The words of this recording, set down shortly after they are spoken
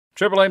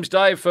Triple M's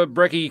Dave for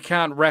Brecky. You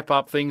can't wrap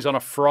up things on a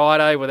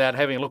Friday without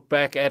having a look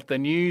back at the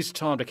news.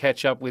 Time to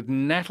catch up with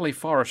Natalie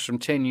Forrest from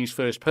 10 News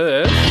First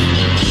Perth.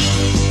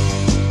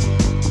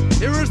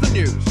 Here is the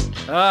news.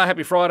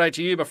 Happy Friday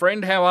to you, my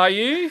friend. How are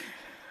you?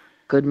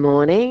 Good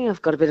morning.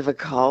 I've got a bit of a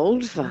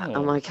cold, but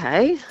I'm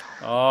okay.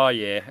 Oh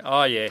yeah.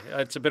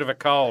 It's a bit of a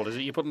cold, is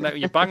it?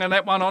 You're bunging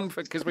that one on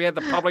because we had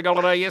the public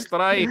holiday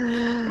yesterday.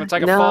 Going to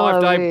take a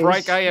 5-day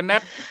break, and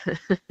Nat?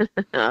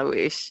 I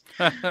wish.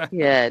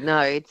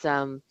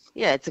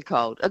 It's a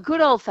cold. A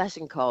good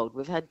old-fashioned cold.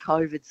 We've had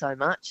COVID so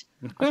much.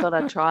 I thought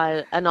I'd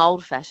try an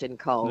old-fashioned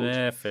cold.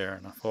 Yeah, fair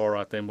enough. All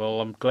right then.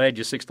 Well, I'm glad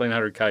you're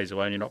 1,600 k's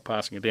away and you're not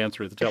passing it down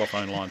through the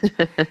telephone lines.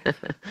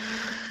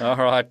 All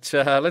right.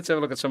 Let's have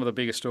a look at some of the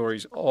bigger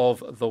stories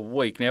of the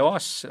week. Now, I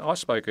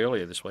spoke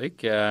earlier this week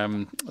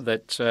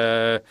that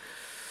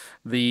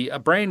a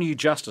brand new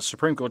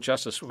Supreme Court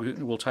Justice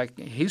will take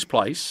his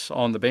place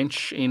on the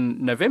bench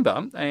in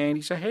November, and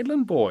he's a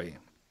Headland boy.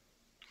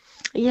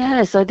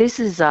 Yeah, so this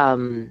is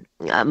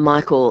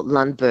Michael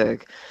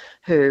Lundberg,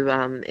 who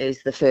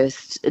is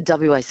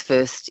WA's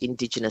first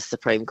Indigenous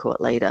Supreme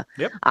Court leader.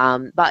 Yep.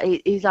 But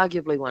he's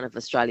arguably one of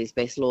Australia's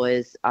best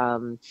lawyers,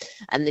 and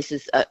this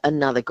is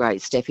another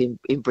great step in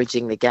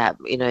bridging the gap.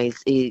 You know,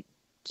 he's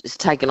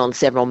taken on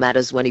several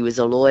matters when he was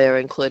a lawyer,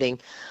 including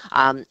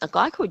a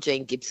guy called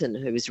Gene Gibson,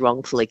 who was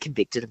wrongfully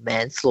convicted of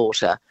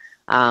manslaughter.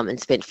 And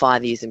spent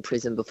 5 years in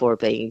prison before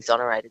being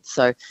exonerated.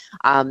 So,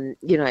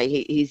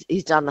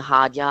 he's done the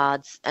hard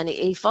yards, and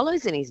he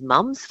follows in his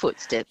mum's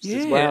footsteps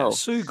as well. Yeah,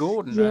 Sue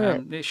Gordon.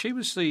 Yeah. She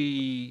was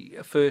the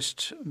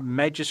first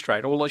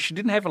magistrate, although she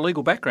didn't have a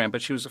legal background,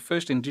 but she was the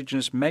first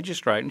Indigenous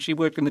magistrate, and she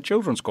worked in the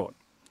Children's Court.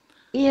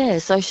 Yeah,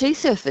 so she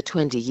served for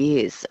 20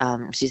 years.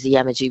 She's a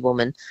Yamaji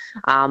woman,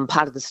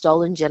 part of the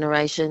Stolen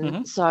generation.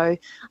 Mm-hmm. So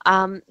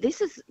this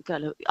is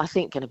going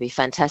to be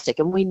fantastic.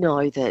 And we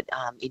know that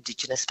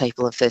Indigenous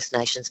people and First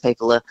Nations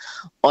people are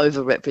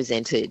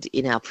overrepresented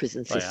in our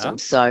prison system.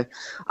 So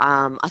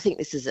I think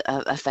this is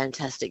a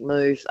fantastic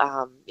move.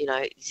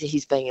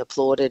 He's being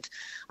applauded,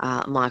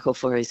 Michael,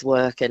 for his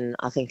work, and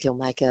I think he'll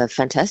make a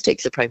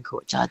fantastic Supreme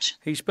Court judge.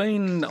 He's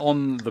been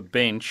on the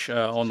bench,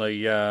 on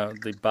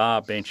the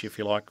bar bench, if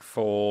you like,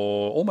 for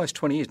almost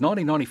 20 years.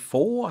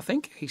 1994, I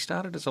think, he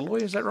started as a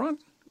lawyer. Is that right?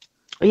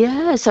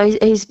 Yeah, so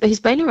he's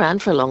been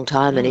around for a long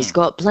time, and he's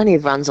got plenty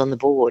of runs on the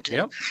board.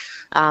 Yep.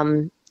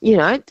 I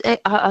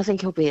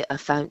think he'll be a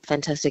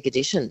fantastic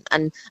addition.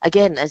 And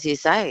again, as you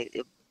say,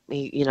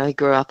 he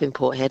grew up in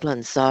Port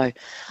Hedland, so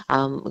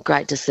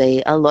great to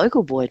see a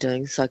local boy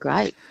doing so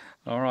great.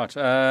 All right.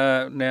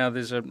 Now,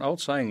 there's an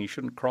old saying, you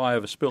shouldn't cry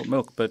over spilt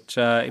milk, but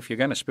if you're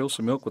going to spill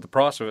some milk with the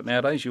price of it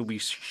nowadays, you'll be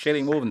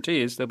shedding more than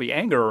tears. There'll be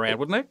anger around,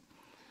 wouldn't there?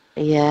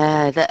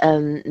 Yeah,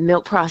 the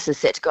milk price is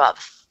set to go up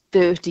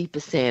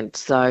 30%.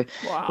 So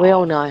We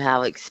all know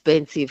how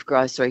expensive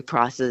grocery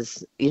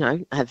prices,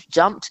 have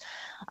jumped.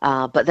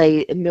 But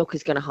the milk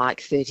is going to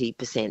hike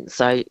 30%.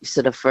 So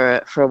sort of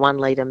for a 1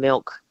 litre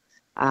milk,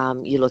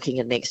 you're looking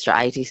at an extra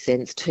 80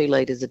 cents, 2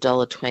 litres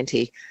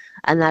 $1.20.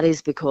 And that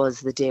is because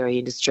the dairy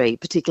industry,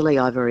 particularly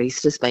over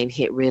East, has been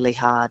hit really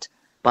hard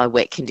by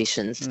wet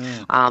conditions.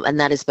 And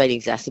that has been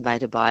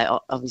exacerbated by,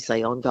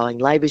 obviously, ongoing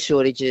labour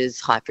shortages,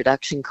 high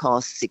production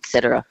costs,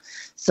 etc.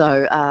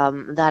 So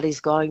that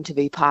is going to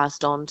be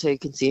passed on to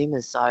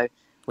consumers. So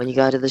when you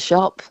go to the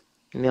shop,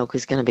 milk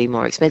is going to be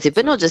more expensive.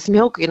 But not just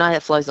milk, it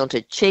flows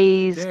onto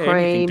cheese,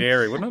 cream.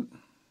 Dairy, wouldn't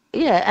it?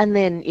 Yeah, and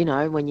then,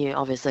 when you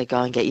obviously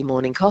go and get your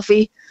morning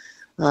coffee,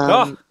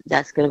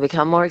 that's going to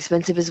become more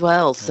expensive as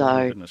well.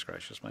 So, goodness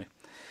gracious me.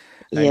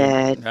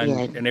 And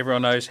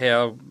everyone knows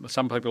how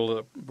some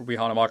people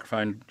behind a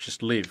microphone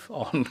just live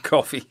on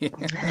coffee.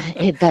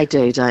 They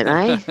do, don't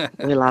they?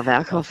 We love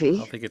our coffee.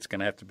 I think it's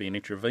going to have to be an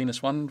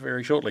intravenous one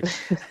very shortly.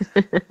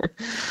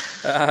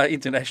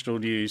 International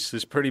news.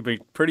 There's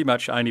pretty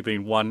much only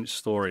been one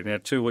story. Now,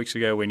 2 weeks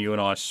ago when you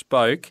and I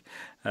spoke,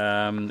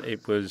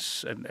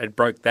 it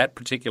broke that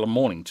particular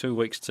morning, 2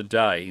 weeks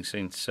today,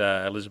 since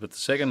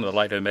Elizabeth II, the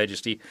late Her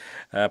Majesty,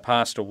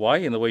 passed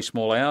away in the wee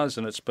small hours,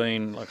 and it's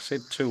been, like I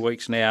said, 2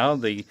 weeks now.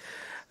 The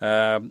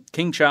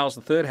King Charles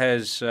III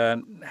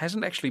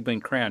hasn't actually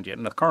been crowned yet,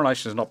 and the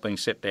coronation has not been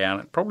set down.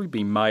 It'll probably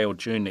be May or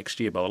June next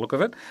year by the look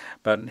of it,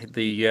 but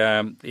the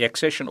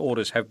accession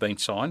orders have been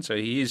signed, so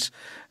he is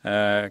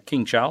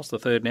King Charles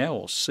III now,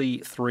 or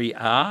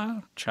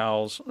C3R,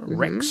 Charles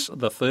Rex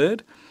III.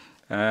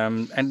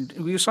 And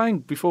we were saying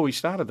before we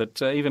started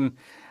that even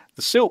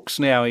the silks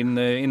now in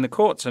the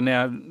courts are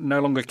now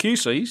no longer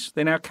QCs;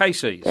 they're now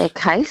KCs. They're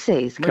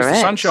KCs, correct? The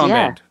Sunshine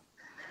Band.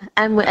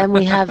 And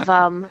we have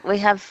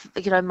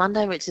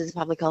Monday, which is a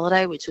public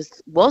holiday, which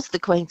was the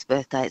Queen's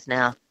birthday. It's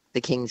now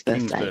the King's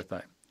birthday.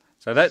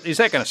 So is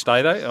that going to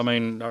stay though? I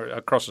mean,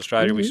 across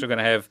Australia, we're still going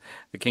to have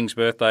the King's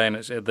birthday, and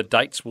the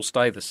dates will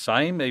stay the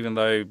same, even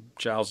though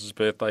Charles's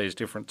birthday is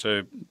different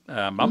to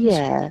Mum's.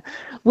 Yeah,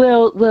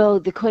 well,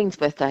 the Queen's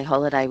birthday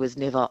holiday was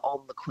never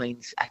on the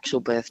Queen's actual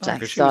birthday.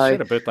 Because she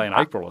had a birthday in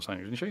April or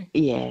something, didn't she?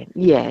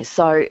 Yeah.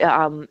 So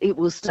it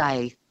will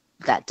stay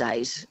that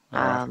date.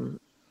 Right.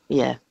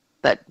 Yeah.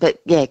 But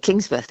yeah,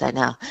 King's birthday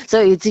now.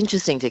 So it's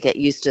interesting to get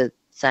used to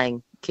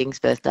saying King's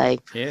birthday.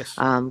 Yes.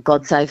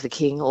 God save the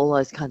King, all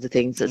those kinds of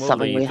things. It's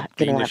something we're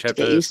going to have to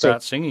get used to.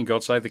 Start singing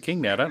God Save the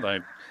King now, don't they?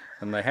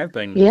 And they have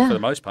been for the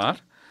most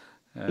part.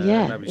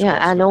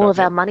 And all of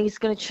our money's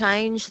going to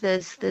change.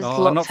 There's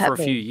lots not for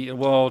happening. A few years.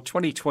 Well,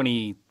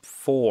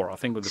 2024, I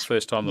think, was the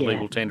first time the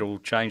legal tender will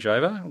change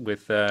over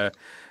with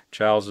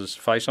Charles's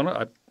face on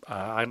it.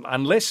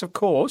 Unless, of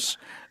course,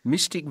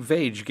 Mystic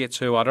Veg gets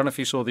who. I don't know if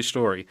you saw this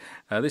story.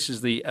 This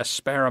is the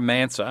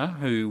asparamancer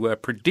who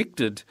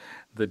predicted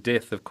the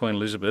death of Queen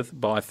Elizabeth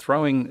by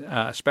throwing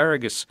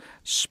asparagus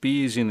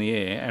spears in the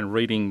air and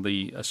reading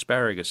the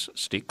asparagus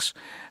sticks,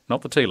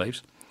 not the tea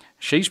leaves.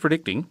 She's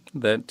predicting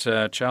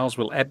that Charles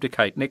will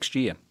abdicate next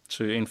year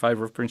in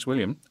favour of Prince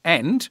William,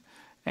 and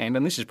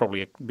this is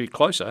probably a bit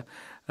closer,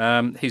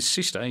 his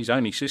sister, his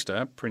only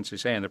sister,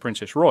 Princess Anne, the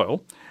Princess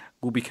Royal,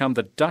 will become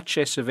the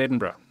Duchess of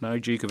Edinburgh. No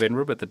Duke of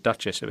Edinburgh, but the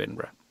Duchess of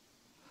Edinburgh.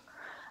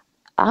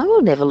 I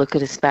will never look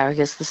at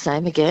asparagus the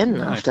same again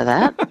after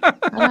that.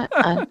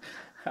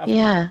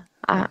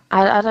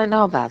 I don't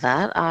know about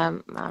that.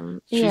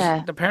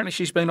 Apparently,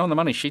 she's been on the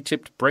money. She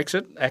tipped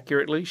Brexit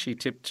accurately. She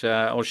tipped,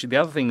 the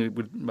other thing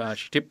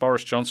she tipped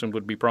Boris Johnson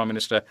would be Prime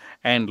Minister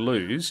and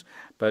lose.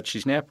 But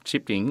she's now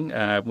tipping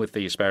with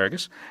the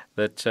asparagus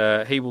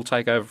that he will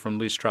take over from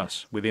Liz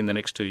Truss within the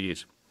next 2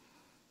 years.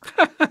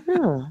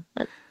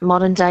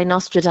 Modern day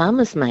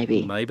Nostradamus,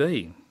 maybe.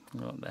 Maybe.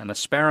 Well, an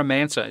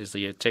asparamancer is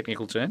the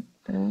technical term.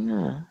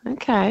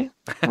 Okay.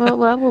 Well,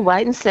 we'll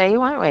wait and see,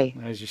 won't we?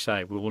 As you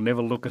say, we will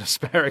never look at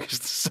asparagus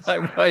the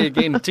same way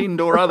again, tinned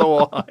or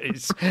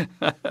otherwise.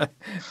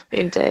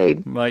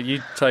 Indeed. Mate,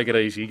 you take it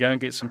easy. Go and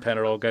get some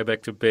Panadol, go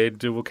back to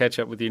bed. We'll catch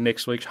up with you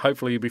next week.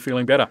 Hopefully you'll be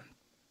feeling better.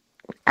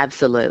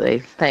 Absolutely.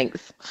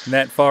 Thanks.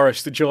 Nat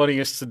Forrest joining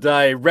us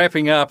today,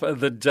 wrapping up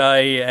the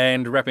day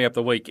and wrapping up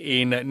the week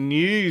in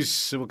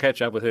news. We'll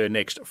catch up with her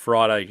next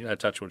Friday.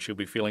 Touchwood, she'll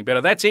be feeling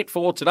better. That's it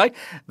for today.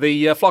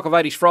 The Flock of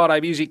 80s Friday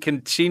music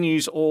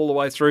continues all the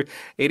way through.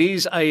 It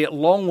is a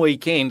long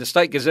weekend, a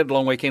State Gazette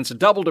long weekend, so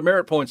double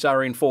demerit points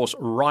are in force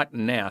right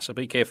now. So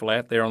be careful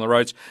out there on the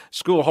roads.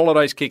 School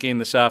holidays kick in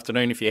this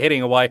afternoon. If you're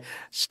heading away,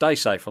 stay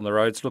safe on the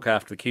roads, look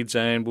after the kids,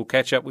 and we'll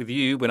catch up with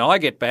you when I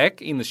get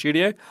back in the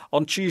studio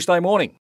on Tuesday morning.